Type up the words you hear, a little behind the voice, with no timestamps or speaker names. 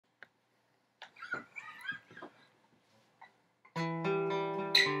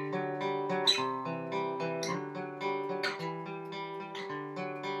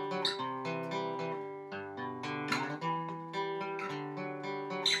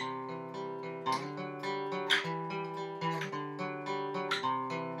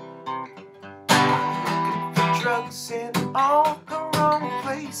drugs in all the wrong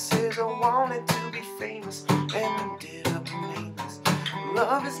places. I wanted to be famous and ended up nameless.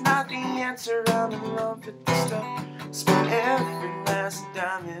 Love is not the answer, I'm in love with the stuff. Spent every last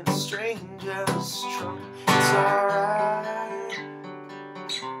dime in a stranger's trunk. It's alright,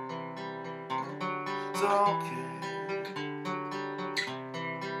 it's okay,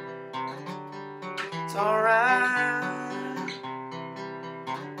 it's alright,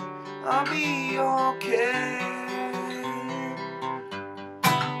 I'll be okay.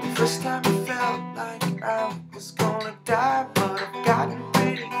 The first time I felt like I was gonna die, but I've gotten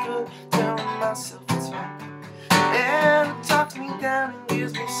pretty good telling myself it's fine. And it talks me down and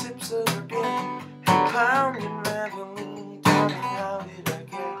gives me sips of regret. And clown, you never leave, tell me how did I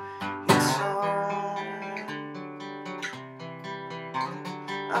get? It's alright,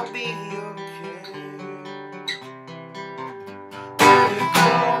 I'll be okay. Let it go,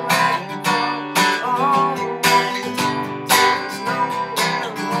 let it go, all the way till there's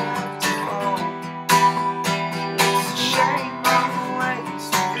nowhere left to fall. It's a shame all the ways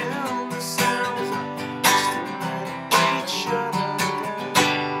to build ourselves up just to let each other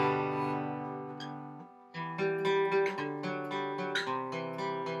down.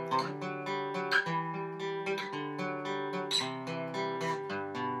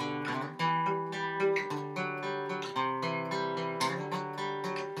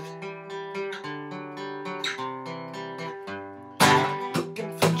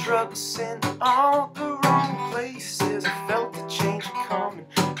 Looking for drugs in all the wrong places. I felt the change coming,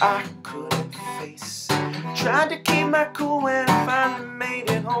 I couldn't face it. Tried to keep my cool when I finally made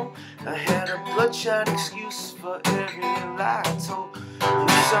it home. I had a bloodshot excuse for every lie I told.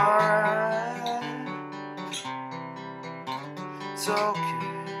 It's alright, it's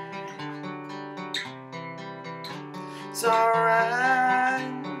okay, it's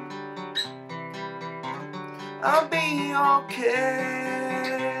alright, I'll be okay.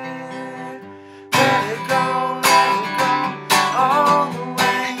 Let it go, all the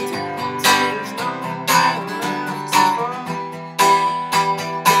way down till there's nowhere left to fall.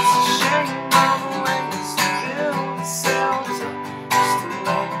 It's a shame all the ways to build ourselves up just to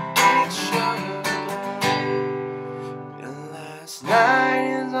let each other down. And last night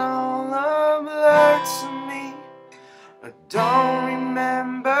is all a blur to me. I don't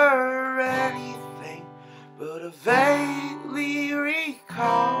remember anything, but I vaguely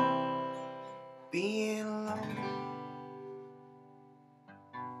recall being alone.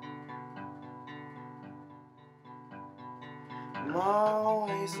 I'm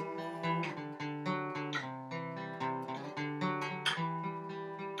always alone.